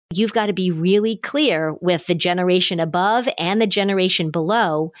You've got to be really clear with the generation above and the generation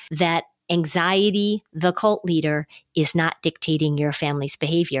below that anxiety, the cult leader, is not dictating your family's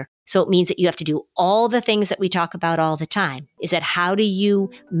behavior. So it means that you have to do all the things that we talk about all the time. Is that how do you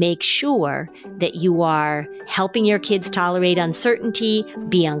make sure that you are helping your kids tolerate uncertainty,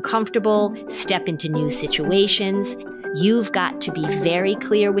 be uncomfortable, step into new situations? You've got to be very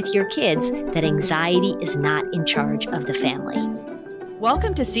clear with your kids that anxiety is not in charge of the family.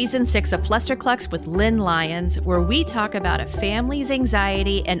 Welcome to Season 6 of Flusterclux with Lynn Lyons, where we talk about a family's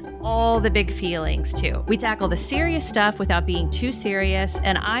anxiety and all the big feelings, too. We tackle the serious stuff without being too serious,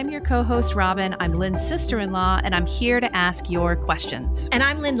 and I'm your co-host, Robin. I'm Lynn's sister-in-law, and I'm here to ask your questions. And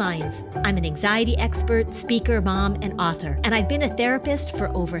I'm Lynn Lyons. I'm an anxiety expert, speaker, mom, and author, and I've been a therapist for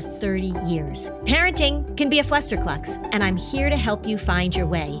over 30 years. Parenting can be a Flusterclux, and I'm here to help you find your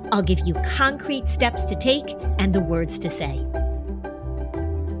way. I'll give you concrete steps to take and the words to say.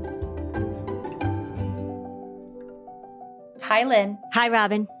 Hi, Lynn. Hi,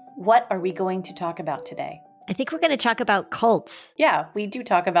 Robin. What are we going to talk about today? I think we're going to talk about cults. Yeah, we do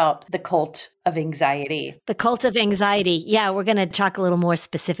talk about the cult of anxiety. The cult of anxiety. Yeah, we're going to talk a little more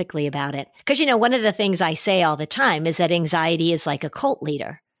specifically about it. Because, one of the things I say all the time is that anxiety is like a cult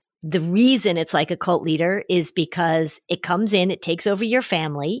leader. The reason it's like a cult leader is because it comes in, it takes over your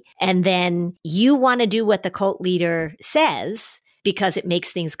family, and then you want to do what the cult leader says because it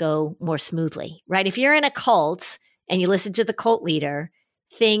makes things go more smoothly, right? If you're in a cult and you listen to the cult leader,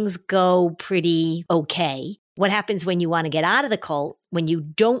 things go pretty okay. What happens when you want to get out of the cult, when you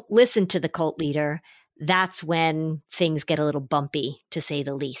don't listen to the cult leader, that's when things get a little bumpy, to say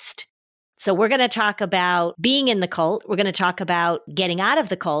the least. So we're going to talk about being in the cult. We're going to talk about getting out of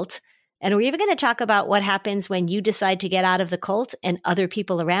the cult. And we're even going to talk about what happens when you decide to get out of the cult and other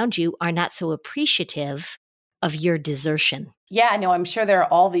people around you are not so appreciative of your desertion. Yeah, no, I'm sure there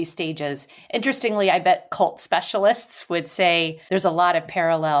are all these stages. Interestingly, I bet cult specialists would say there's a lot of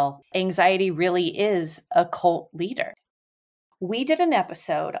parallel. Anxiety really is a cult leader. We did an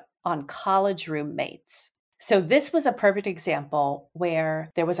episode on college roommates. So this was a perfect example where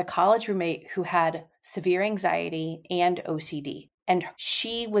there was a college roommate who had severe anxiety and OCD. And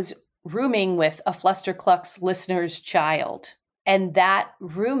she was rooming with a Flusterclux listener's child. And that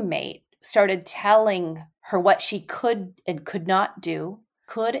roommate started telling her what she could and could not do,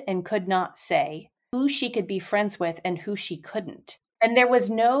 could and could not say, who she could be friends with and who she couldn't. And there was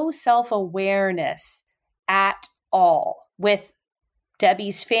no self-awareness at all with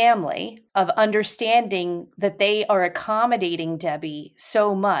Debbie's family of understanding that they are accommodating Debbie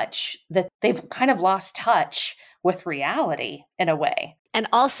so much that they've kind of lost touch with reality in a way. And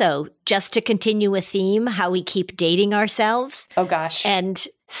also, just to continue a theme, how we keep dating ourselves. Oh, gosh. And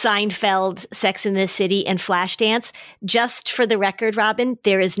Seinfeld, Sex and the City, and Flashdance. Just for the record, Robin,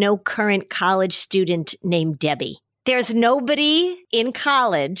 there is no current college student named Debbie. There's nobody in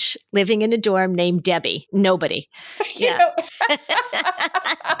college living in a dorm named Debbie. Nobody. Yeah.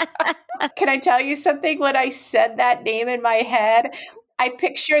 Can I tell you something? When I said that name in my head, I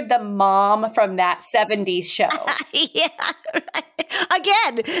pictured the mom from that 70s show. Yeah, right.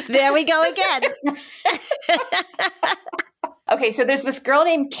 Again, there we go again. Okay, so there's this girl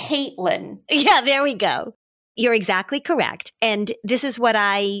named Caitlin. Yeah, there we go. You're exactly correct. And this is what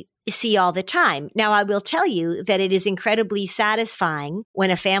I see all the time. Now, I will tell you that it is incredibly satisfying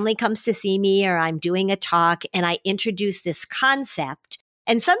when a family comes to see me or I'm doing a talk and I introduce this concept.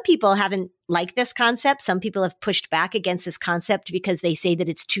 And some people haven't liked this concept. Some people have pushed back against this concept because they say that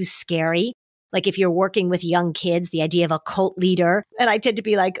it's too scary. Like if you're working with young kids, the idea of a cult leader. And I tend to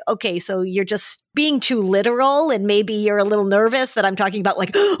be like, okay, so you're just being too literal and maybe you're a little nervous that I'm talking about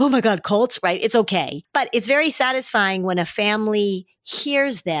like, oh my God, cults, right? It's okay. But it's very satisfying when a family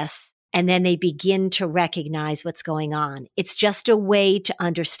hears this and then they begin to recognize what's going on. It's just a way to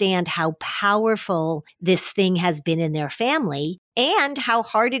understand how powerful this thing has been in their family and how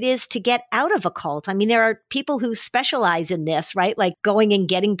hard it is to get out of a cult. I mean, there are people who specialize in this, right? Like going and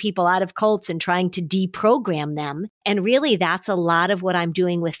getting people out of cults and trying to deprogram them. And really, that's a lot of what I'm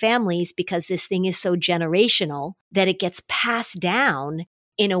doing with families because this thing is so generational that it gets passed down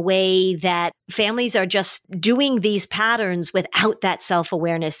in a way that families are just doing these patterns without that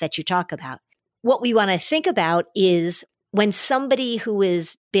self-awareness that you talk about. What we want to think about is when somebody who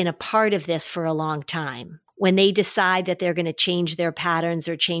has been a part of this for a long time, when they decide that they're going to change their patterns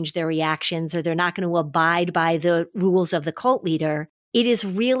or change their reactions, or they're not going to abide by the rules of the cult leader, it is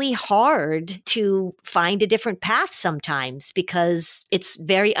really hard to find a different path sometimes because it's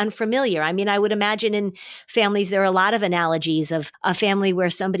very unfamiliar. I mean, I would imagine in families, there are a lot of analogies of a family where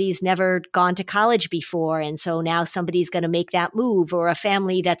somebody's never gone to college before. And so now somebody's going to make that move, or a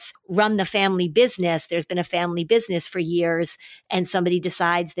family that's run the family business. There's been a family business for years and somebody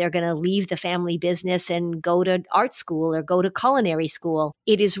decides they're going to leave the family business and go to art school or go to culinary school.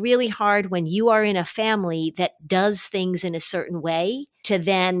 It is really hard when you are in a family that does things in a certain way to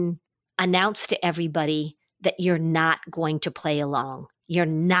then announce to everybody that you're not going to play along. You're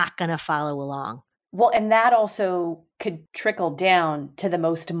not going to follow along. Well, and that also could trickle down to the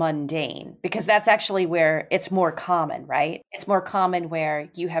most mundane, because that's actually where it's more common, right? It's more common where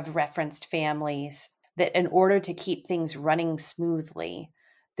you have referenced families that in order to keep things running smoothly,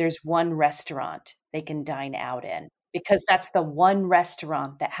 there's one restaurant they can dine out in, because that's the one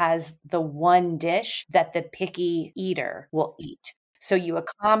restaurant that has the one dish that the picky eater will eat. So you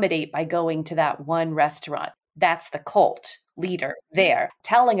accommodate by going to that one restaurant. That's the cult leader there,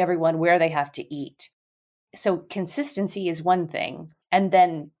 telling everyone where they have to eat. So consistency is one thing. And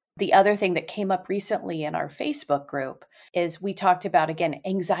then the other thing that came up recently in our Facebook group is we talked about, again,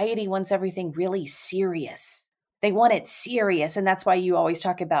 anxiety wants everything really serious. They want it serious. And that's why you always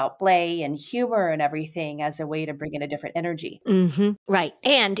talk about play and humor and everything as a way to bring in a different energy. Mm-hmm. Right.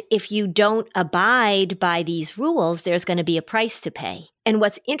 And if you don't abide by these rules, there's going to be a price to pay. And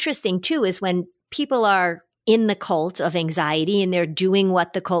what's interesting too is when people are in the cult of anxiety and they're doing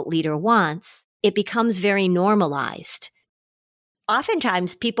what the cult leader wants, it becomes very normalized.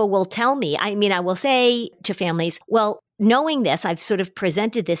 Oftentimes people will tell me, I will say to families, well, knowing this, I've sort of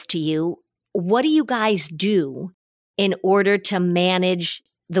presented this to you. What do you guys do in order to manage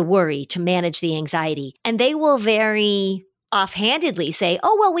the worry, to manage the anxiety? And they will very offhandedly say,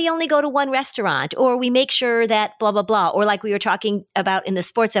 oh, well, we only go to one restaurant, or we make sure that blah, blah, blah. Or like we were talking about in the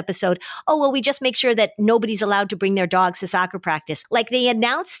sports episode, oh, well, we just make sure that nobody's allowed to bring their dogs to soccer practice. Like they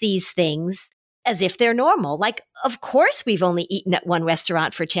announce these things as if they're normal. Like, of course, we've only eaten at one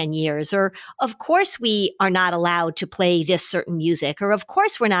restaurant for 10 years, or of course, we are not allowed to play this certain music, or of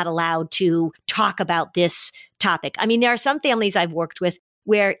course, we're not allowed to talk about this topic. I mean, there are some families I've worked with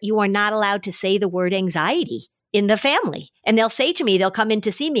where you are not allowed to say the word anxiety in the family. And they'll say to me, they'll come in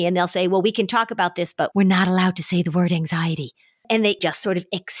to see me and they'll say, well, we can talk about this, but we're not allowed to say the word anxiety. And they just sort of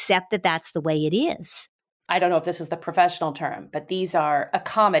accept that that's the way it is. I don't know if this is the professional term, but these are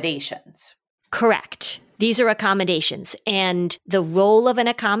accommodations. Correct. These are accommodations. And the role of an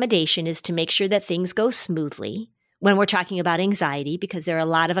accommodation is to make sure that things go smoothly when we're talking about anxiety, because there are a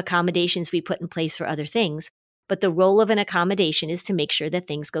lot of accommodations we put in place for other things. But the role of an accommodation is to make sure that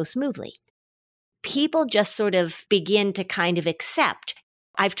things go smoothly. People just sort of begin to kind of accept.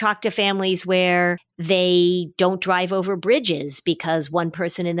 I've talked to families where they don't drive over bridges because one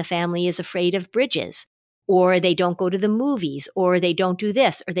person in the family is afraid of bridges, or they don't go to the movies, or they don't do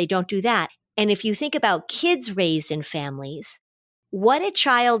this, or they don't do that. And if you think about kids raised in families, what a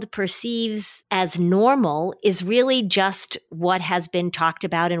child perceives as normal is really just what has been talked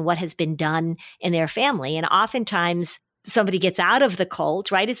about and what has been done in their family. And oftentimes somebody gets out of the cult,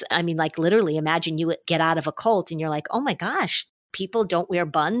 right? Like literally imagine you get out of a cult and you're like, oh my gosh, people don't wear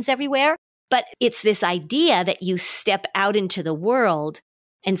buns everywhere. But it's this idea that you step out into the world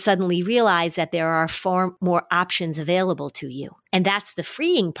and suddenly realize that there are far more options available to you. And that's the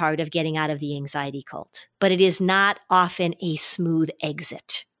freeing part of getting out of the anxiety cult. But it is not often a smooth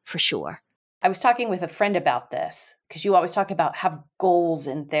exit, for sure. I was talking with a friend about this, because you always talk about have goals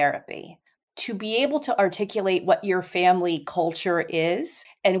in therapy. To be able to articulate what your family culture is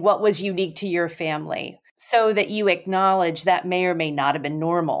and what was unique to your family, so that you acknowledge that may or may not have been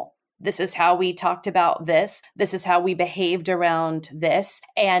normal. This is how we talked about this. This is how we behaved around this.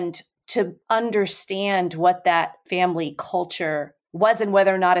 And to understand what that family culture was and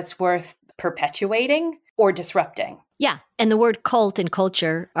whether or not it's worth perpetuating or disrupting. Yeah. And the word cult and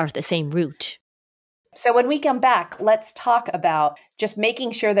culture are the same root. So when we come back, let's talk about just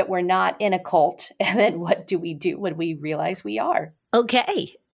making sure that we're not in a cult. And then what do we do when we realize we are?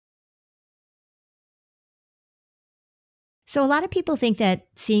 Okay. So a lot of people think that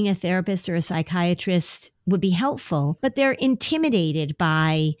seeing a therapist or a psychiatrist would be helpful, but they're intimidated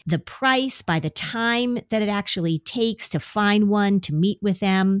by the price, by the time that it actually takes to find one, to meet with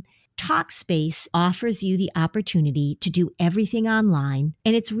them. Talkspace offers you the opportunity to do everything online,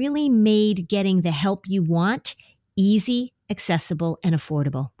 and it's really made getting the help you want easy accessible, and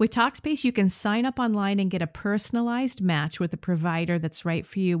affordable. With Talkspace, you can sign up online and get a personalized match with a provider that's right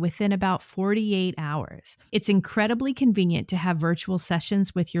for you within about 48 hours. It's incredibly convenient to have virtual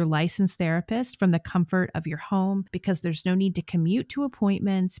sessions with your licensed therapist from the comfort of your home because there's no need to commute to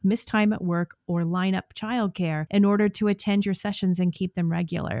appointments, miss time at work, or line up childcare in order to attend your sessions and keep them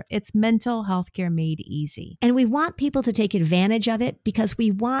regular. It's mental health care made easy. And we want people to take advantage of it because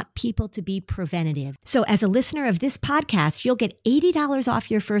we want people to be preventative. So as a listener of this podcast, you'll get $80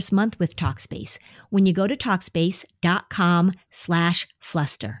 off your first month with Talkspace when you go to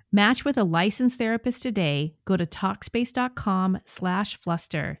Talkspace.com/Fluster. Match with a licensed therapist today. Go to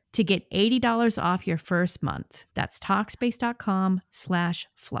Talkspace.com/Fluster to get $80 off your first month. That's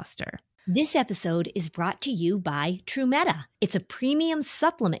Talkspace.com/Fluster. This episode is brought to you by TruMeta. It's a premium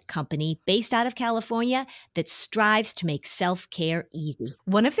supplement company based out of California that strives to make self-care easy.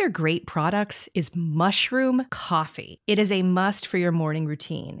 One of their great products is mushroom coffee. It is a must for your morning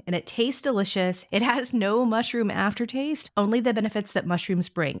routine, and it tastes delicious. It has no mushroom aftertaste, only the benefits that mushrooms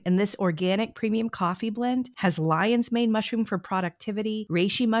bring. And this organic premium coffee blend has lion's mane mushroom for productivity,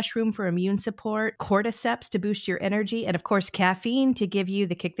 reishi mushroom for immune support, cordyceps to boost your energy, and of course, caffeine to give you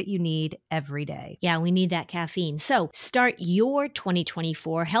the kick that you need every day. Yeah, we need that caffeine. So start your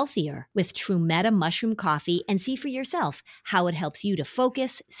 2024 healthier with TruMeta Mushroom Coffee and see for yourself how it helps you to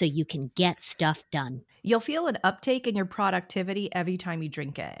focus so you can get stuff done. You'll feel an uptake in your productivity every time you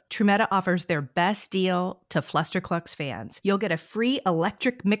drink it. TruMeta offers their best deal to Flusterclux fans. You'll get a free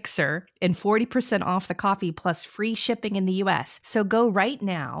electric mixer and 40% off the coffee plus free shipping in the US. So go right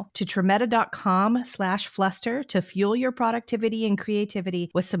now to trumeta.com/fluster to fuel your productivity and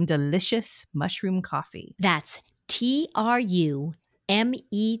creativity with some delicious mushroom coffee. That's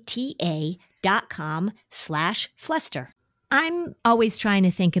TRUMETA.com/Fluster. I'm always trying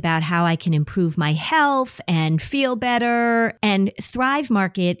to think about how I can improve my health and feel better. And Thrive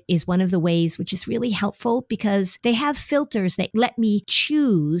Market is one of the ways which is really helpful because they have filters that let me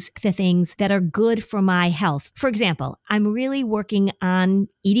choose the things that are good for my health. For example, I'm really working on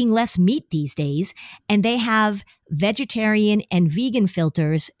eating less meat these days, and they have vegetarian and vegan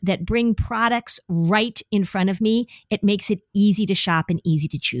filters that bring products right in front of me. It makes it easy to shop and easy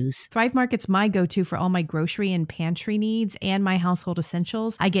to choose. Thrive Market's my go-to for all my grocery and pantry needs and my household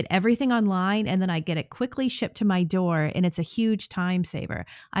essentials. I get everything online and then I get it quickly shipped to my door, and it's a huge time saver.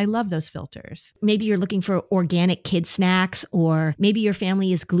 I love those filters. Maybe you're looking for organic kid snacks, or maybe your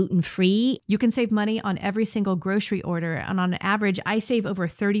family is gluten-free. You can save money on every single grocery order, and on average, I save over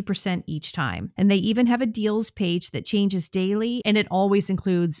 30% each time. And they even have a deals page that changes daily, and it always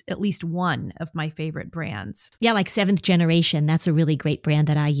includes at least one of my favorite brands. Yeah, like Seventh Generation. That's a really great brand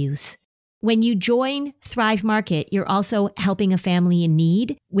that I use. When you join Thrive Market, you're also helping a family in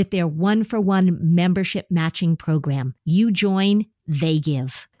need with their 1-for-1 membership matching program. You join, they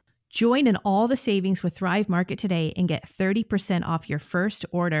give. Join in all the savings with Thrive Market today and get 30% off your first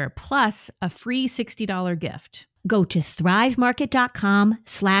order, plus a free $60 gift. Go to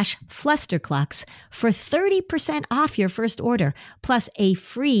thrivemarket.com/Flusterclux for 30% off your first order, plus a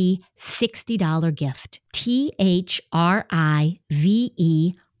free $60 gift. THRIVE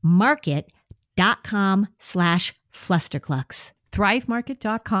market.com/Flusterclux.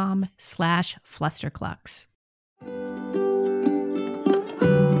 thrivemarket.com/Flusterclux.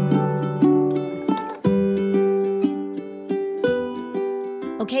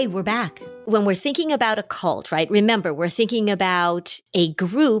 Okay, we're back. When we're thinking about a cult, right? Remember, we're thinking about a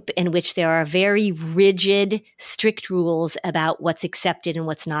group in which there are very rigid, strict rules about what's accepted and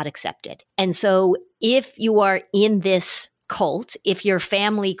what's not accepted. And so if you are in this cult, if your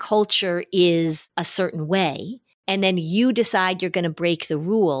family culture is a certain way, and then you decide you're going to break the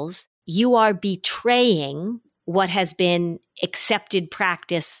rules, you are betraying what has been accepted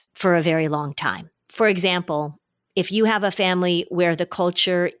practice for a very long time. For example, if you have a family where the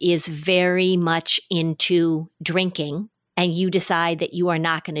culture is very much into drinking and you decide that you are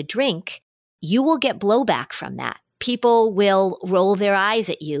not going to drink, you will get blowback from that. People will roll their eyes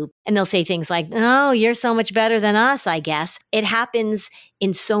at you and they'll say things like, "Oh, you're so much better than us, I guess." It happens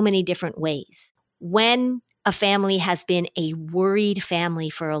in so many different ways. When a family has been a worried family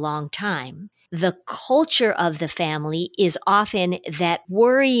for a long time, the culture of the family is often that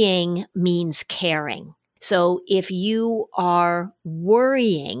worrying means caring. So if you are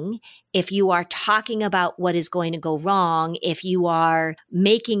worrying, if you are talking about what is going to go wrong, if you are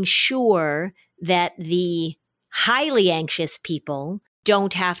making sure that the highly anxious people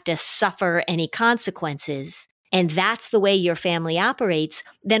don't have to suffer any consequences, and that's the way your family operates,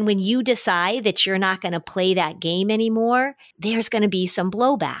 then when you decide that you're not going to play that game anymore, there's going to be some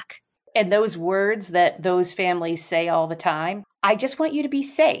blowback. And those words that those families say all the time, I just want you to be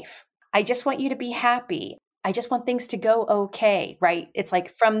safe. I just want you to be happy. I just want things to go okay, right? It's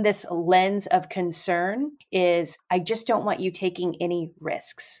like from this lens of concern is, I just don't want you taking any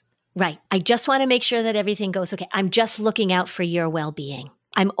risks. Right. I just want to make sure that everything goes okay. I'm just looking out for your well-being.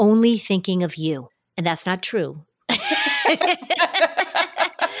 I'm only thinking of you. And that's not true. I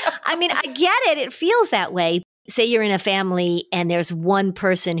mean, I get it. It feels that way. Say you're in a family and there's one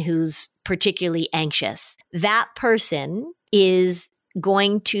person who's particularly anxious. That person is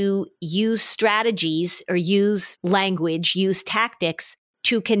going to use strategies or use language, use tactics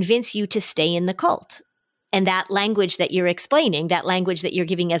to convince you to stay in the cult. And that language that you're explaining, that language that you're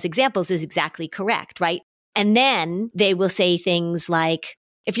giving as examples is exactly correct, right? And then they will say things like,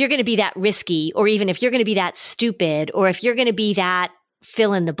 if you're going to be that risky, or even if you're going to be that stupid, or if you're going to be that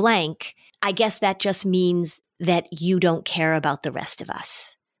fill in the blank, I guess that just means that you don't care about the rest of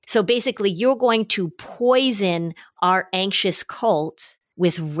us. So basically, you're going to poison our anxious cult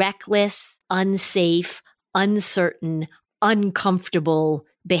with reckless, unsafe, uncertain, uncomfortable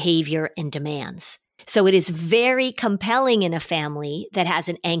behavior and demands. So it is very compelling in a family that has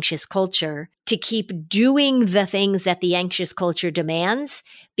an anxious culture to keep doing the things that the anxious culture demands,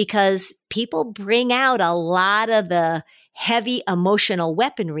 because people bring out a lot of the heavy emotional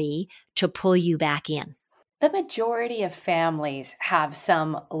weaponry to pull you back in. The majority of families have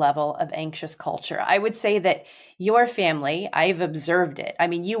some level of anxious culture. I would say that your family, I've observed it. I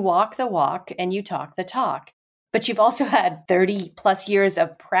mean, you walk the walk and you talk the talk, but you've also had 30 plus years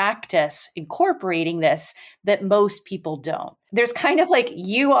of practice incorporating this that most people don't. There's kind of like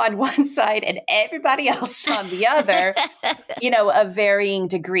you on one side and everybody else on the other, of varying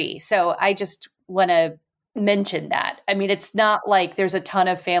degree. So I just want to mention that. I mean, it's not like there's a ton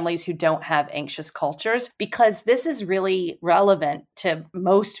of families who don't have anxious cultures, because this is really relevant to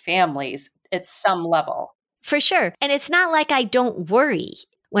most families at some level. For sure. And it's not like I don't worry.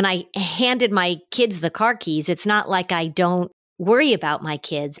 When I handed my kids the car keys, it's not like I don't worry about my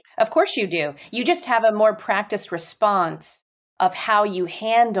kids. Of course you do. You just have a more practiced response of how you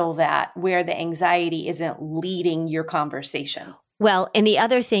handle that, where the anxiety isn't leading your conversation. Well, and the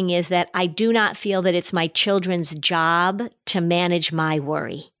other thing is that I do not feel that it's my children's job to manage my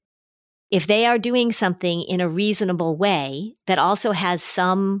worry. If they are doing something in a reasonable way that also has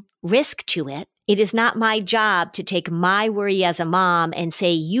some risk to it, it is not my job to take my worry as a mom and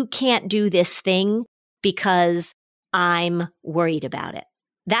say, you can't do this thing because I'm worried about it.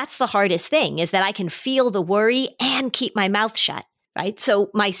 That's the hardest thing, is that I can feel the worry and keep my mouth shut, right? So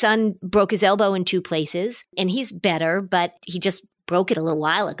my son broke his elbow in 2 places and he's better, but he just broke it a little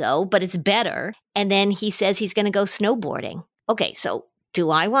while ago, but it's better. And then he says he's going to go snowboarding. Okay, so do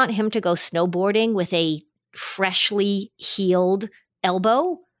I want him to go snowboarding with a freshly healed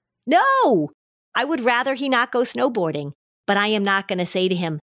elbow? No, I would rather he not go snowboarding, but I am not going to say to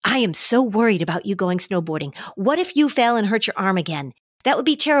him, I am so worried about you going snowboarding. What if you fell and hurt your arm again? That would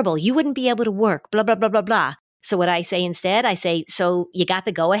be terrible. You wouldn't be able to work, blah, blah, blah, blah, blah. So what I say instead, I say, so you got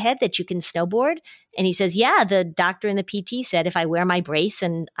the go ahead that you can snowboard? And he says, yeah, the doctor and the PT said if I wear my brace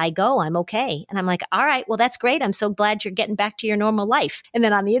and I go, I'm okay. And I'm like, all right, well, that's great. I'm so glad you're getting back to your normal life. And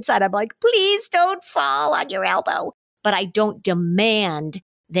then on the inside, I'm like, please don't fall on your elbow. But I don't demand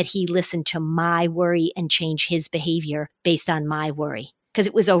that he listen to my worry and change his behavior based on my worry, because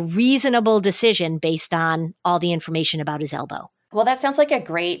it was a reasonable decision based on all the information about his elbow. Well, that sounds like a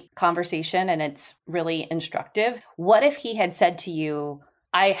great conversation and it's really instructive. What if he had said to you,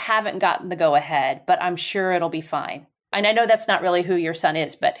 I haven't gotten the go ahead, but I'm sure it'll be fine? And I know that's not really who your son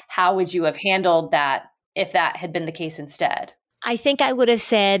is, but how would you have handled that if that had been the case instead? I think I would have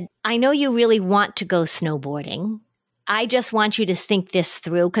said, I know you really want to go snowboarding. I just want you to think this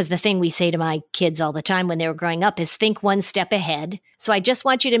through, because the thing we say to my kids all the time when they were growing up is think one step ahead. So I just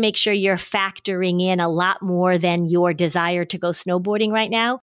want you to make sure you're factoring in a lot more than your desire to go snowboarding right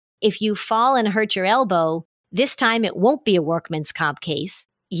now. If you fall and hurt your elbow, this time it won't be a workman's comp case.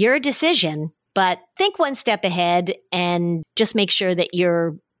 Your decision, but think one step ahead and just make sure that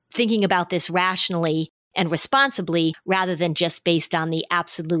you're thinking about this rationally and responsibly, rather than just based on the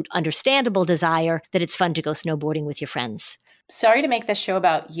absolute understandable desire that it's fun to go snowboarding with your friends. Sorry to make this show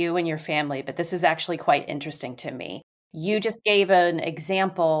about you and your family, but this is actually quite interesting to me. You just gave an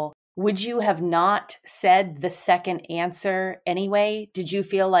example. Would you have not said the second answer anyway? Did you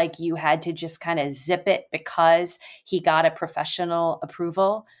feel like you had to just kind of zip it because he got a professional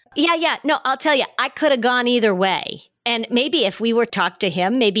approval? Yeah. No, I'll tell you, I could have gone either way. And maybe if we were to talk to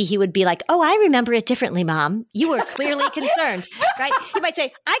him, maybe he would be like, oh, I remember it differently, Mom. You were clearly concerned, right? He might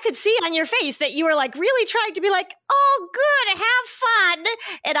say, I could see on your face that you were like really trying to be like, oh, good, have fun.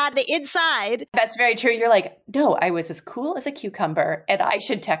 And on the inside. That's very true. You're like, no, I was as cool as a cucumber and I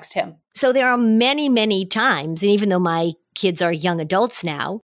should text him. So there are many, many times, and even though my kids are young adults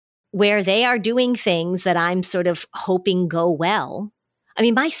now, where they are doing things that I'm sort of hoping go well. I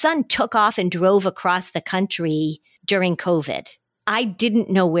mean, my son took off and drove across the country during COVID. I didn't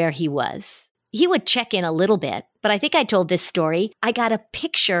know where he was. He would check in a little bit, but I think I told this story. I got a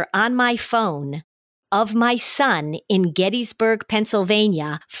picture on my phone of my son in Gettysburg,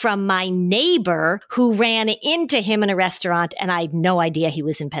 Pennsylvania, from my neighbor who ran into him in a restaurant, and I had no idea he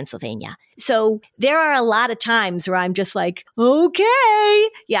was in Pennsylvania. So there are a lot of times where I'm just like, okay.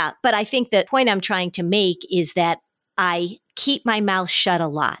 Yeah, but I think the point I'm trying to make is that I keep my mouth shut a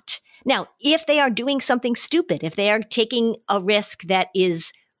lot. Now, if they are doing something stupid, if they are taking a risk that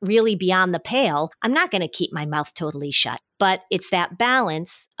is really beyond the pale, I'm not going to keep my mouth totally shut. But it's that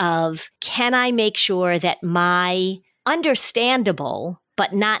balance of, can I make sure that my understandable,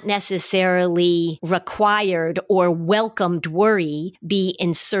 but not necessarily required or welcomed worry be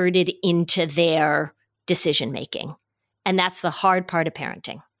inserted into their decision making? And that's the hard part of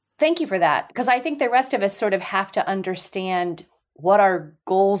parenting. Thank you for that. Because I think the rest of us sort of have to understand what our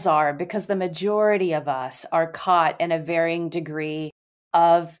goals are, because the majority of us are caught in a varying degree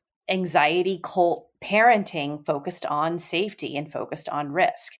of anxiety cult parenting focused on safety and focused on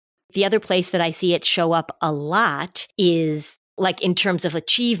risk. The other place that I see it show up a lot is like in terms of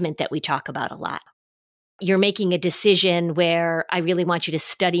achievement that we talk about a lot. You're making a decision where I really want you to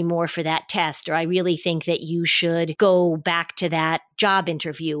study more for that test, or I really think that you should go back to that job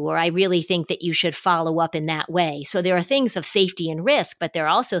interview, or I really think that you should follow up in that way. So there are things of safety and risk, but there are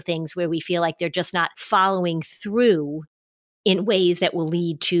also things where we feel like they're just not following through in ways that will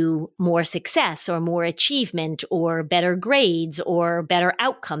lead to more success or more achievement or better grades or better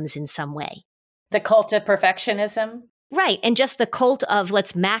outcomes in some way. The cult of perfectionism. Right. And just the cult of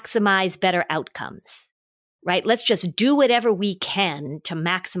let's maximize better outcomes. Right? Let's just do whatever we can to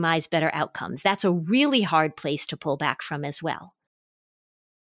maximize better outcomes. That's a really hard place to pull back from as well.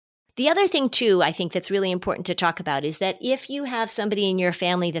 The other thing, too, I think that's really important to talk about is that if you have somebody in your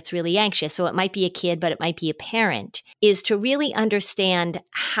family that's really anxious, so it might be a kid, but it might be a parent, is to really understand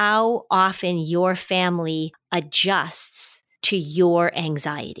how often your family adjusts to your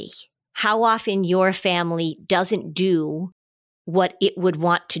anxiety. How often your family doesn't do what it would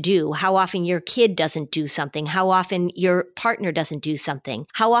want to do, how often your kid doesn't do something, how often your partner doesn't do something,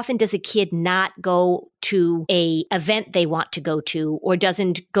 how often does a kid not go to a event they want to go to, or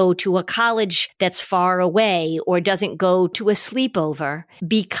doesn't go to a college that's far away, or doesn't go to a sleepover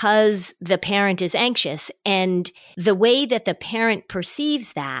because the parent is anxious. And the way that the parent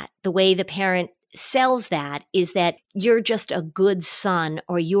perceives that, the way the parent sells that is that you're just a good son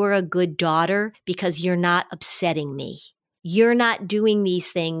or you're a good daughter because you're not upsetting me. You're not doing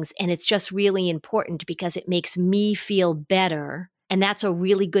these things, and it's just really important because it makes me feel better, and that's a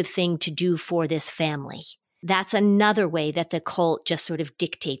really good thing to do for this family. That's another way that the cult just sort of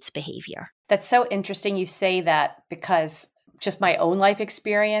dictates behavior. That's so interesting you say that, because just my own life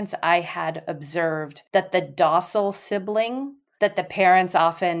experience, I had observed that the docile sibling that the parents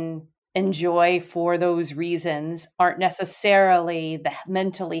often enjoy for those reasons aren't necessarily the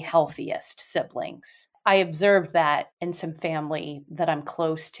mentally healthiest siblings. I observed that in some family that I'm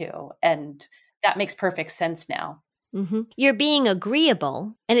close to, and that makes perfect sense now. Mm-hmm. You're being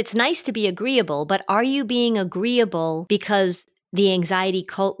agreeable, and it's nice to be agreeable, but are you being agreeable because the anxiety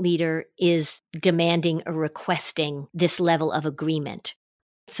cult leader is demanding or requesting this level of agreement?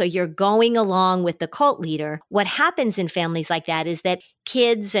 So you're going along with the cult leader. What happens in families like that is that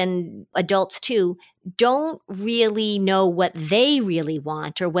kids and adults too don't really know what they really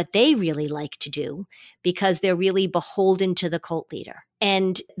want or what they really like to do because they're really beholden to the cult leader.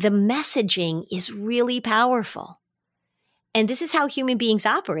 And the messaging is really powerful. And this is how human beings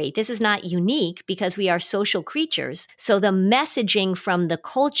operate. This is not unique because we are social creatures. So the messaging from the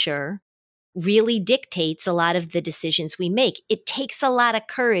culture really dictates a lot of the decisions we make. It takes a lot of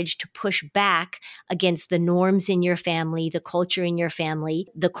courage to push back against the norms in your family, the culture in your family,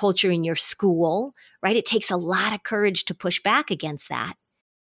 the culture in your school, right? It takes a lot of courage to push back against that.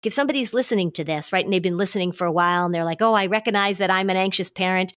 If somebody's listening to this, right, and they've been listening for a while and they're like, oh, I recognize that I'm an anxious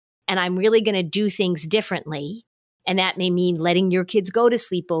parent and I'm really going to do things differently. And that may mean letting your kids go to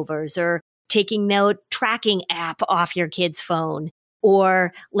sleepovers or taking the tracking app off your kid's phone,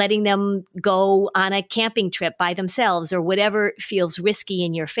 or letting them go on a camping trip by themselves, or whatever feels risky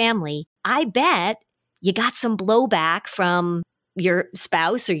in your family. I bet you got some blowback from your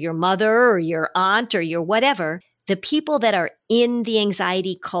spouse or your mother or your aunt or your whatever, the people that are in the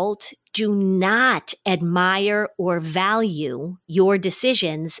anxiety cult do not admire or value your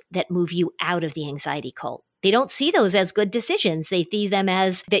decisions that move you out of the anxiety cult. They don't see those as good decisions. They see them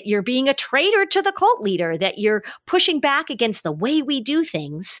as that you're being a traitor to the cult leader, that you're pushing back against the way we do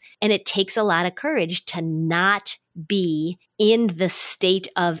things. And it takes a lot of courage to not be in the state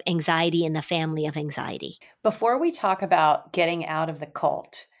of anxiety in the family of anxiety. Before we talk about getting out of the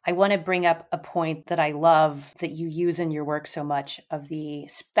cult, I want to bring up a point that I love that you use in your work so much of the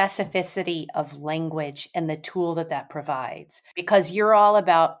specificity of language and the tool that that provides. Because you're all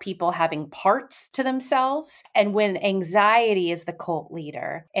about people having parts to themselves. And when anxiety is the cult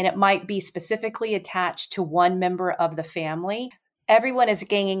leader, and it might be specifically attached to one member of the family, everyone is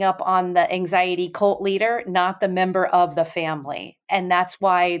ganging up on the anxiety cult leader, not the member of the family. And that's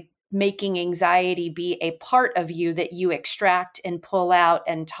why making anxiety be a part of you that you extract and pull out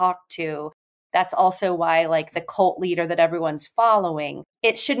and talk to. That's also why, like, the cult leader that everyone's following,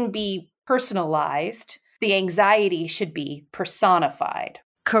 it shouldn't be personalized. The anxiety should be personified.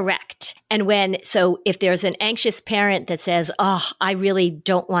 Correct. And so if there's an anxious parent that says, oh, I really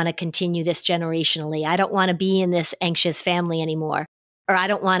don't want to continue this generationally. I don't want to be in this anxious family anymore. Or I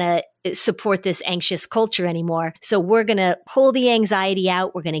don't want to support this anxious culture anymore. So we're going to pull the anxiety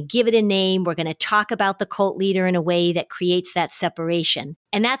out. We're going to give it a name. We're going to talk about the cult leader in a way that creates that separation.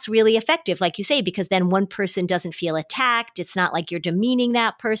 And that's really effective, like you say, because then one person doesn't feel attacked. It's not like you're demeaning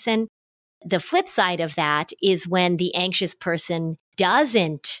that person. The flip side of that is when the anxious person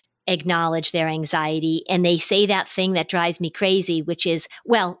doesn't acknowledge their anxiety and they say that thing that drives me crazy, which is,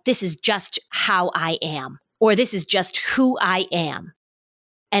 well, this is just how I am, or this is just who I am.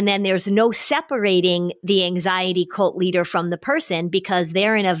 And then there's no separating the anxiety cult leader from the person because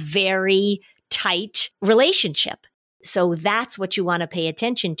they're in a very tight relationship. So that's what you want to pay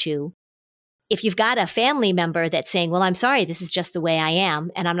attention to. If you've got a family member that's saying, well, I'm sorry, this is just the way I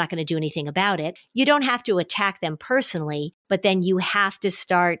am, and I'm not going to do anything about it, you don't have to attack them personally, but then you have to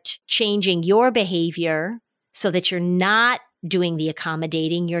start changing your behavior so that you're not doing the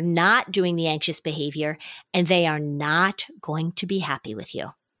accommodating, you're not doing the anxious behavior, and they are not going to be happy with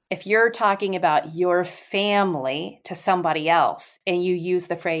you. If you're talking about your family to somebody else and you use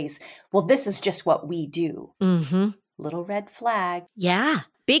the phrase, well, this is just what we do. Little red flag. Yeah.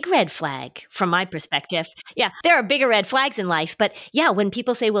 Big red flag from my perspective. Yeah. There are bigger red flags in life. But yeah, when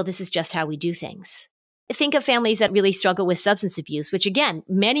people say, well, this is just how we do things. Think of families that really struggle with substance abuse, which again,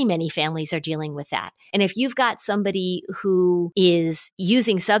 many, many families are dealing with that. And if you've got somebody who is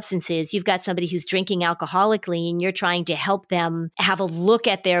using substances, you've got somebody who's drinking alcoholically, and you're trying to help them have a look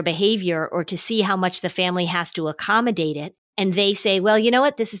at their behavior or to see how much the family has to accommodate it. And they say, well, you know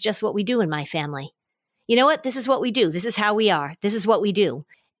what? This is just what we do in my family. You know what? This is what we do. This is how we are. This is what we do.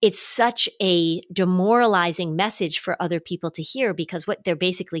 It's such a demoralizing message for other people to hear because what they're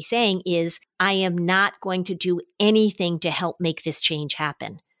basically saying is, I am not going to do anything to help make this change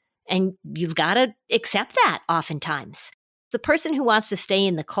happen. And you've got to accept that oftentimes. The person who wants to stay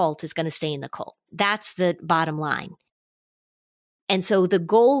in the cult is going to stay in the cult. That's the bottom line. And so the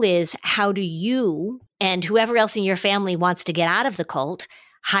goal is, how do you and whoever else in your family wants to get out of the cult,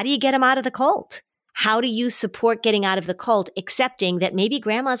 how do you get them out of the cult? How do you support getting out of the cult, accepting that maybe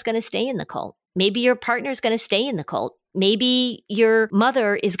grandma's going to stay in the cult? Maybe your partner's going to stay in the cult. Maybe your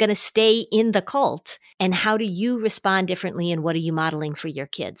mother is going to stay in the cult. And how do you respond differently, and what are you modeling for your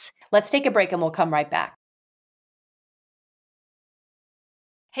kids? Let's take a break and we'll come right back.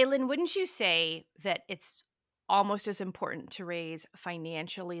 Hey, Lynn, wouldn't you say that it's almost as important to raise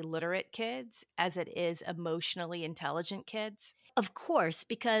financially literate kids as it is emotionally intelligent kids? Of course,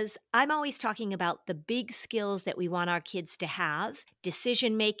 because I'm always talking about the big skills that we want our kids to have: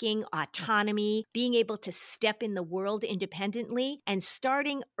 decision-making, autonomy, being able to step in the world independently, and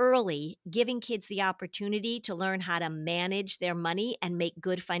starting early, giving kids the opportunity to learn how to manage their money and make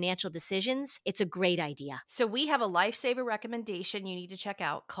good financial decisions. It's a great idea. So we have a lifesaver recommendation you need to check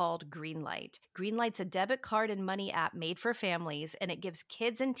out called Greenlight. Greenlight's a debit card and money app made for families, and it gives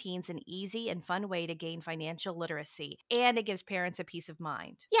kids and teens an easy and fun way to gain financial literacy, and it gives parents a peace of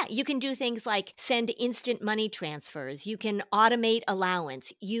mind. Yeah, you can do things like send instant money transfers. You can automate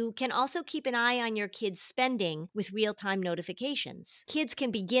allowance. You can also keep an eye on your kids' spending with real-time notifications. Kids can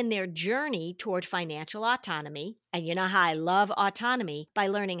begin their journey toward financial autonomy, and you know how I love autonomy, by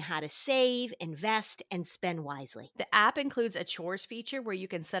learning how to save, invest, and spend wisely. The app includes a chores feature where you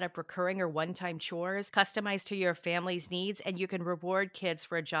can set up recurring or one-time chores customized to your family's needs, and you can reward kids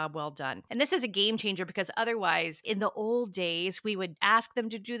for a job well done. And this is a game changer because otherwise, in the old days, ways. We would ask them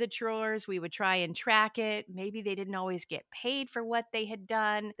to do the chores. We would try and track it. Maybe they didn't always get paid for what they had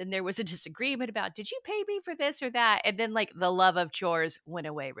done. Then there was a disagreement about, did you pay me for this or that? And then like the love of chores went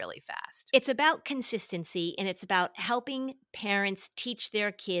away really fast. It's about consistency, and it's about helping parents teach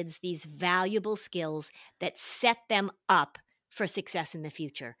their kids these valuable skills that set them up for success in the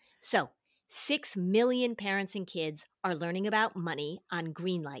future. So 6 million parents and kids are learning about money on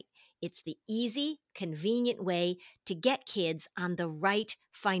Greenlight. It's the easy, convenient way to get kids on the right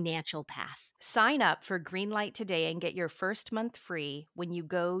financial path. Sign up for Greenlight today and get your first month free when you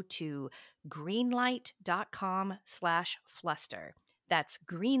go to greenlight.com/fluster. That's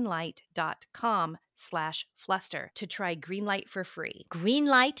greenlight.com/fluster to try Greenlight for free.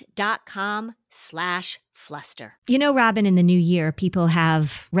 Greenlight.com/fluster. You know, Robin, in the new year, people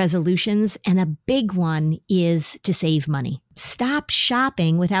have resolutions, and a big one is to save money. Stop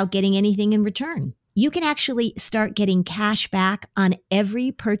shopping without getting anything in return. You can actually start getting cash back on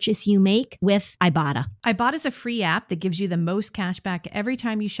every purchase you make with Ibotta. Ibotta is a free app that gives you the most cash back every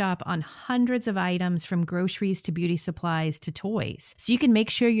time you shop on hundreds of items, from groceries to beauty supplies to toys. So you can make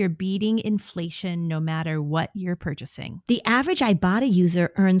sure you're beating inflation no matter what you're purchasing. The average Ibotta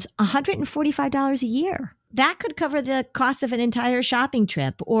user earns $145 a year. That could cover the cost of an entire shopping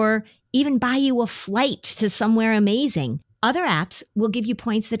trip, or even buy you a flight to somewhere amazing. Other apps will give you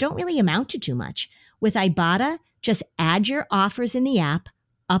points that don't really amount to too much. With Ibotta, just add your offers in the app,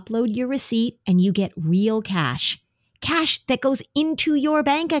 upload your receipt, and you get real cash. Cash that goes into your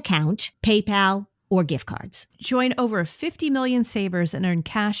bank account, PayPal, or gift cards. Join over 50 million savers and earn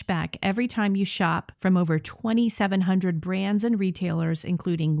cash back every time you shop from over 2,700 brands and retailers,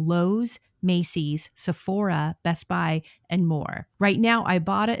 including Lowe's, Macy's, Sephora, Best Buy, and more. Right now,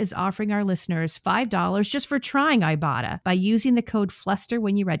 Ibotta is offering our listeners $5 just for trying Ibotta by using the code FLUSTER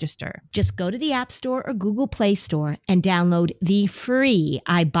when you register. Just go to the App Store or Google Play Store and download the free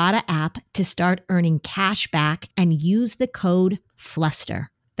Ibotta app to start earning cash back, and use the code FLUSTER.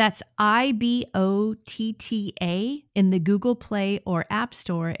 That's IBOTTA in the Google Play or App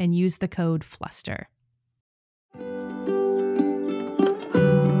Store, and use the code FLUSTER.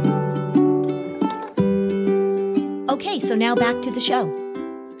 Okay, so now back to the show.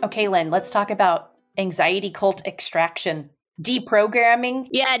 Okay, Lynn, let's talk about anxiety cult extraction. Deprogramming?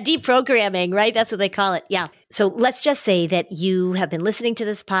 Yeah, deprogramming, right? That's what they call it. Yeah. So let's just say that you have been listening to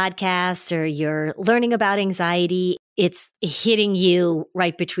this podcast, or you're learning about anxiety. It's hitting you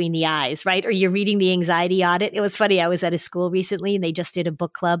right between the eyes, right? Or you're reading the anxiety audit. It was funny. I was at a school recently, and they just did a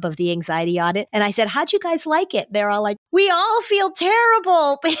book club of the anxiety audit. And I said, how'd you guys like it? They're all like, we all feel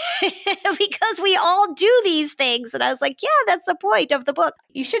terrible because we all do these things. And I was like, yeah, that's the point of the book.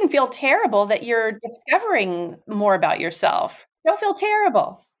 You shouldn't feel terrible that you're discovering more about yourself. Don't feel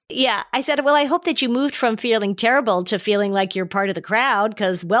terrible. Yeah. I said, well, I hope that you moved from feeling terrible to feeling like you're part of the crowd,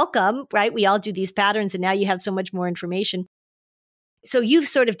 because welcome, right? We all do these patterns, and now you have so much more information. So you've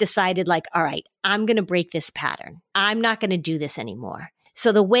sort of decided, like, all right, I'm going to break this pattern. I'm not going to do this anymore.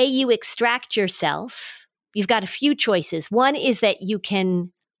 So the way you extract yourself, you've got a few choices. One is that you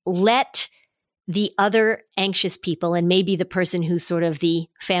can let the other anxious people, and maybe the person who's sort of the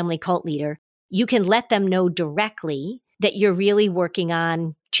family cult leader, you can let them know directly that you're really working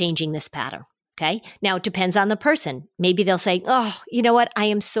on changing this pattern. Okay. Now it depends on the person. Maybe they'll say, oh, you know what? I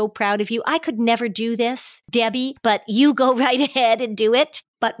am so proud of you. I could never do this, Debbie, but you go right ahead and do it.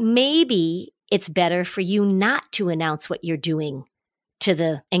 But maybe it's better for you not to announce what you're doing to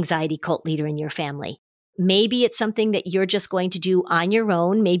the anxiety cult leader in your family. Maybe it's something that you're just going to do on your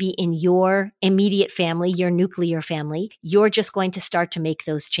own. Maybe in your immediate family, your nuclear family, you're just going to start to make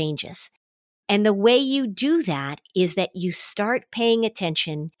those changes. And the way you do that is that you start paying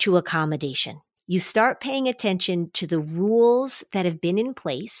attention to accommodation. You start paying attention to the rules that have been in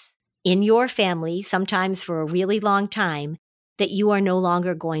place in your family, sometimes for a really long time, that you are no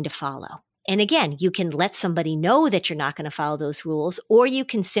longer going to follow. And again, you can let somebody know that you're not going to follow those rules, or you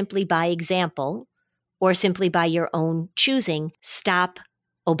can simply by example, or simply by your own choosing, stop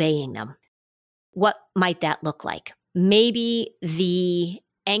obeying them. What might that look like? Maybe the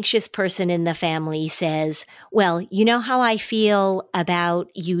anxious person in the family says, well, you know how I feel about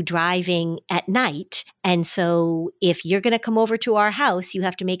you driving at night. And so if you're going to come over to our house, you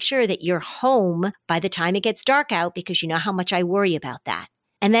have to make sure that you're home by the time it gets dark out, because you know how much I worry about that.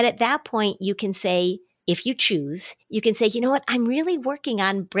 And then at that point, you can say, if you choose, you can say, you know what, I'm really working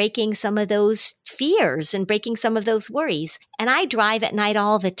on breaking some of those fears and breaking some of those worries. And I drive at night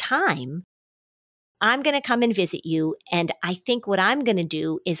all the time. I'm going to come and visit you. And I think what I'm going to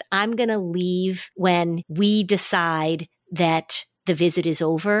do is I'm going to leave when we decide that the visit is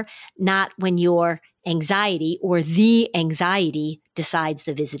over, not when you're anxiety or the anxiety decides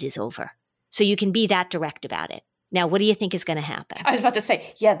the visit is over. So you can be that direct about it. Now, what do you think is going to happen? I was about to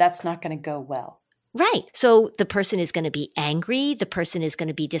say, yeah, that's not going to go well. Right. So the person is going to be angry. The person is going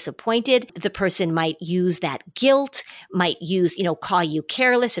to be disappointed. The person might use that guilt, might use, call you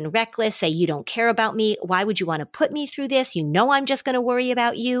careless and reckless, say you don't care about me. Why would you want to put me through this? You know, I'm just going to worry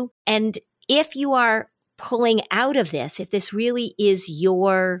about you. And if you are pulling out of this, if this really is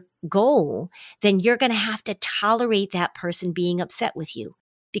your goal, then you're going to have to tolerate that person being upset with you,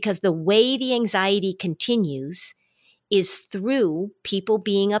 because the way the anxiety continues is through people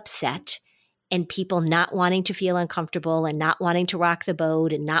being upset and people not wanting to feel uncomfortable and not wanting to rock the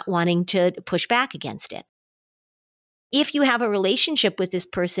boat and not wanting to push back against it. If you have a relationship with this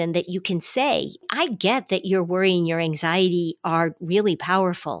person that you can say, I get that your worry and your anxiety are really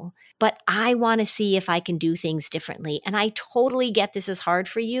powerful, but I want to see if I can do things differently. And I totally get this is hard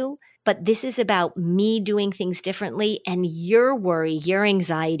for you, but this is about me doing things differently, and your worry, your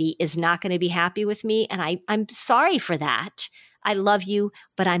anxiety is not going to be happy with me. And I'm sorry for that. I love you,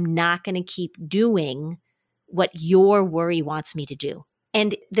 but I'm not going to keep doing what your worry wants me to do.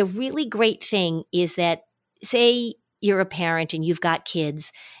 And the really great thing is that, say you're a parent and you've got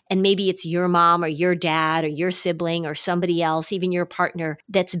kids, and maybe it's your mom or your dad or your sibling or somebody else, even your partner,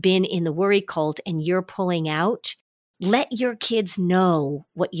 that's been in the worry cult and you're pulling out. Let your kids know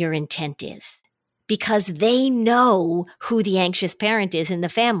what your intent is, because they know who the anxious parent is in the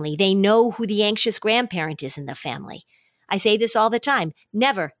family. They know who the anxious grandparent is in the family. I say this all the time.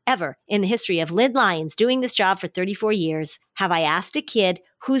 Never, ever in the history of Lynn Lyons doing this job for 34 years have I asked a kid,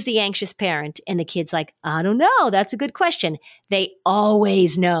 who's the anxious parent? And the kid's like, I don't know. That's a good question. They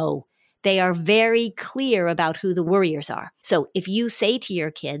always know. They are very clear about who the worriers are. So if you say to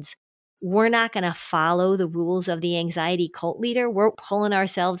your kids, we're not going to follow the rules of the anxiety cult leader, we're pulling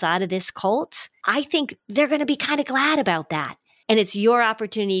ourselves out of this cult, I think they're going to be kind of glad about that. And it's your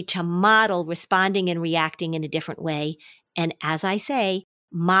opportunity to model responding and reacting in a different way. And as I say,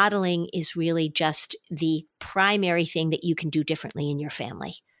 modeling is really just the primary thing that you can do differently in your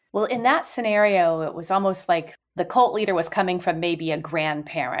family. Well, in that scenario, it was almost like the cult leader was coming from maybe a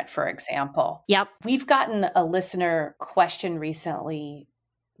grandparent, for example. Yep. We've gotten a listener question recently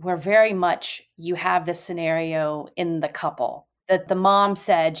where very much you have this scenario in the couple, that the mom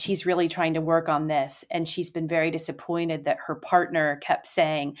said she's really trying to work on this, and she's been very disappointed that her partner kept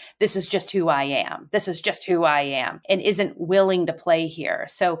saying, this is just who I am. This is just who I am, and isn't willing to play here.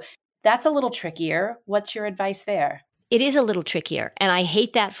 So that's a little trickier. What's your advice there? It is a little trickier. And I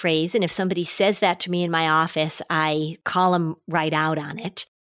hate that phrase. And if somebody says that to me in my office, I call them right out on it.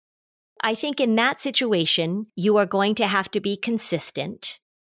 I think in that situation, you are going to have to be consistent.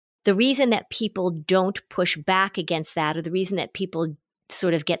 The reason that people don't push back against that, or the reason that people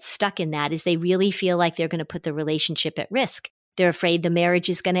sort of get stuck in that, is they really feel like they're going to put the relationship at risk. They're afraid the marriage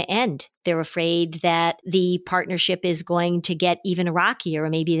is going to end. They're afraid that the partnership is going to get even rockier, or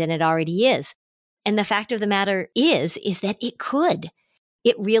maybe than it already is. And the fact of the matter is that it could.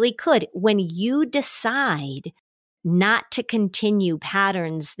 It really could. When you decide not to continue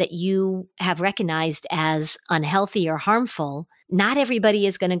patterns that you have recognized as unhealthy or harmful, not everybody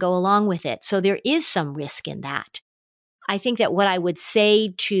is going to go along with it. So there is some risk in that. I think that what I would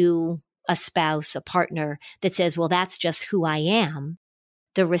say to a spouse, a partner that says, well, that's just who I am,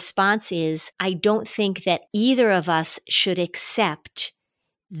 the response is, I don't think that either of us should accept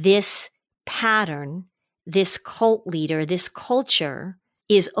this pattern, this cult leader, this culture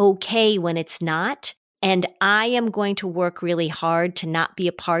is okay when it's not. And I am going to work really hard to not be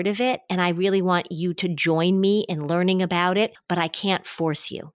a part of it. And I really want you to join me in learning about it, but I can't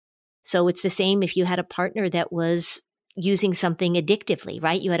force you. So it's the same if you had a partner that was using something addictively,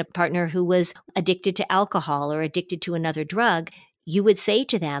 right? You had a partner who was addicted to alcohol or addicted to another drug. You would say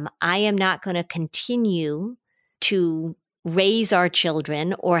to them, I am not going to continue to raise our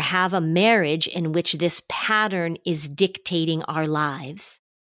children or have a marriage in which this pattern is dictating our lives.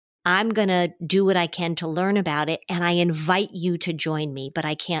 I'm going to do what I can to learn about it, and I invite you to join me, but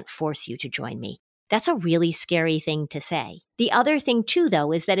I can't force you to join me. That's a really scary thing to say. The other thing too,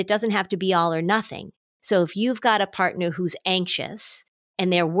 though, is that it doesn't have to be all or nothing. So if you've got a partner who's anxious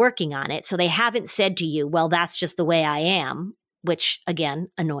and they're working on it, so they haven't said to you, well, that's just the way I am, which again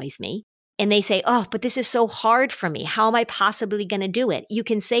annoys me. And they say, oh, but this is so hard for me. How am I possibly going to do it? You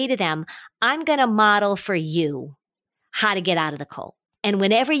can say to them, I'm going to model for you how to get out of the cult. And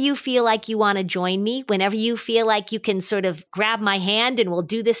whenever you feel like you want to join me, whenever you feel like you can sort of grab my hand and we'll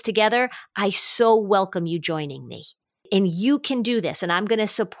do this together, I so welcome you joining me. And you can do this, and I'm going to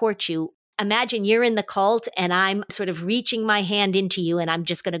support you. imagine you're in the cult and I'm sort of reaching my hand into you and I'm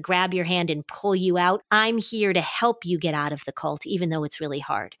just going to grab your hand and pull you out. I'm here to help you get out of the cult, even though it's really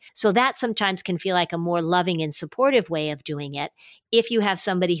hard. So that sometimes can feel like a more loving and supportive way of doing it. If you have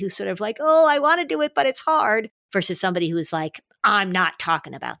somebody who's sort of like, oh, I want to do it, but it's hard, versus somebody who's like, I'm not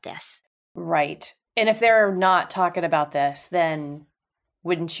talking about this. Right. And if they're not talking about this, then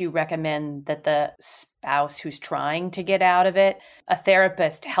wouldn't you recommend that the spouse who's trying to get out of it, a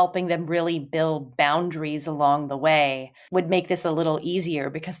therapist helping them really build boundaries along the way, would make this a little easier,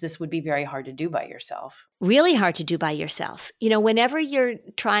 because this would be very hard to do by yourself? Really hard to do by yourself. Whenever you're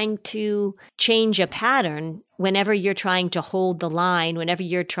trying to change a pattern, whenever you're trying to hold the line, whenever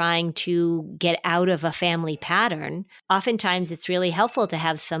you're trying to get out of a family pattern, oftentimes it's really helpful to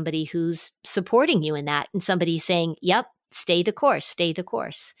have somebody who's supporting you in that, and somebody saying, yep, stay the course, stay the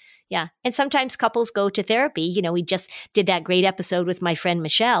course. Yeah. And sometimes couples go to therapy. We just did that great episode with my friend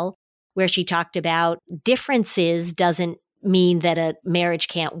Michelle, where she talked about differences doesn't mean that a marriage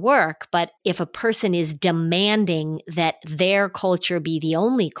can't work. But if a person is demanding that their culture be the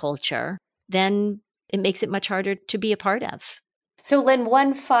only culture, then it makes it much harder to be a part of. So, Lynn,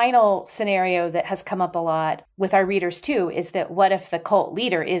 one final scenario that has come up a lot with our readers too is that what if the cult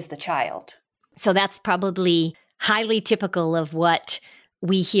leader is the child? So that's probably highly typical of what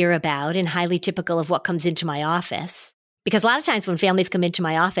we hear about and highly typical of what comes into my office. Because a lot of times when families come into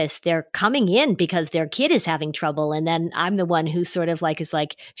my office, they're coming in because their kid is having trouble. And then I'm the one who sort of is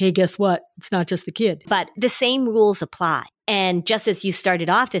like, hey, guess what? It's not just the kid. But the same rules apply. And just as you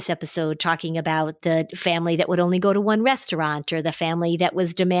started off this episode talking about the family that would only go to one restaurant, or the family that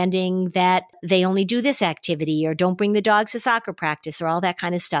was demanding that they only do this activity, or don't bring the dogs to soccer practice, or all that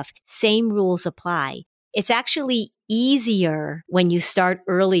kind of stuff, same rules apply. It's actually easier when you start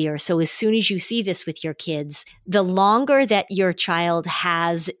earlier. So as soon as you see this with your kids, the longer that your child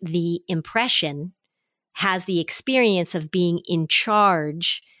has the impression, has the experience of being in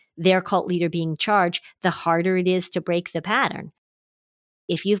charge, their cult leader being in charge, the harder it is to break the pattern.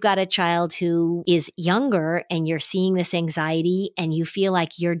 If you've got a child who is younger and you're seeing this anxiety and you feel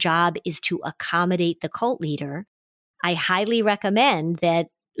like your job is to accommodate the cult leader, I highly recommend that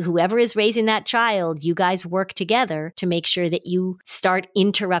whoever is raising that child, you guys work together to make sure that you start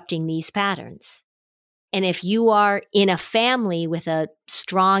interrupting these patterns. And if you are in a family with a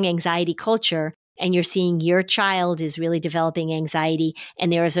strong anxiety culture and you're seeing your child is really developing anxiety,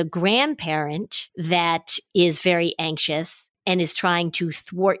 and there is a grandparent that is very anxious and is trying to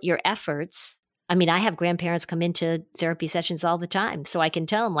thwart your efforts, I have grandparents come into therapy sessions all the time, so I can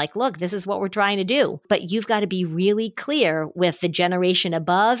tell them, look, this is what we're trying to do. But you've got to be really clear with the generation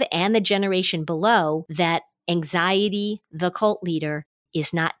above and the generation below that anxiety, the cult leader,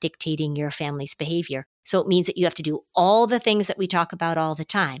 is not dictating your family's behavior. So it means that you have to do all the things that we talk about all the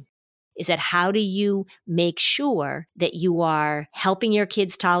time. Is that how do you make sure that you are helping your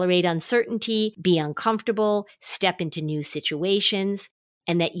kids tolerate uncertainty, be uncomfortable, step into new situations,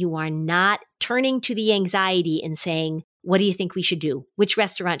 and that you are not turning to the anxiety and saying, what do you think we should do? Which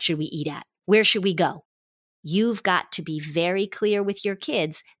restaurant should we eat at? Where should we go? You've got to be very clear with your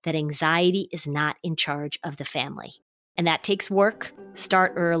kids that anxiety is not in charge of the family. And that takes work.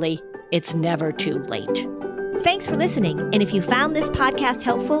 Start early. It's never too late. Thanks for listening. And if you found this podcast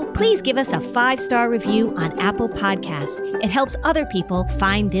helpful, please give us a 5-star review on Apple Podcasts. It helps other people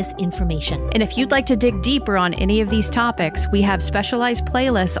find this information. And if you'd like to dig deeper on any of these topics, we have specialized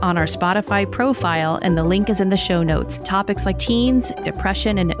playlists on our Spotify profile, and the link is in the show notes. Topics like teens,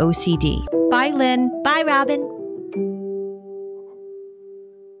 depression, and OCD. Bye, Lynn. Bye, Robin.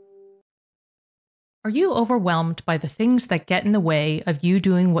 Are you overwhelmed by the things that get in the way of you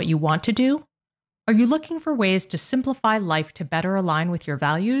doing what you want to do? Are you looking for ways to simplify life to better align with your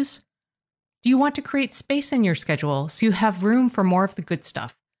values? Do you want to create space in your schedule so you have room for more of the good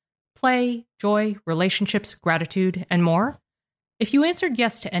stuff? Play, joy, relationships, gratitude, and more? If you answered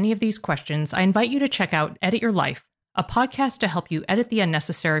yes to any of these questions, I invite you to check out Edit Your Life, a podcast to help you edit the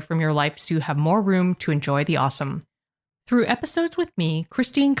unnecessary from your life so you have more room to enjoy the awesome. Through episodes with me,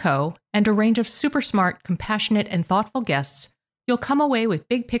 Christine Coe, and a range of super smart, compassionate, and thoughtful guests, you'll come away with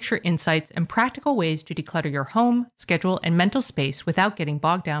big picture insights and practical ways to declutter your home, schedule, and mental space without getting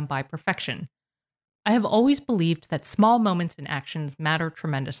bogged down by perfection. I have always believed that small moments and actions matter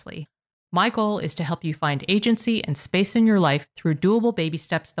tremendously. My goal is to help you find agency and space in your life through doable baby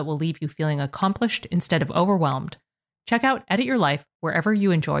steps that will leave you feeling accomplished instead of overwhelmed. Check out Edit Your Life wherever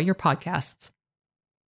you enjoy your podcasts.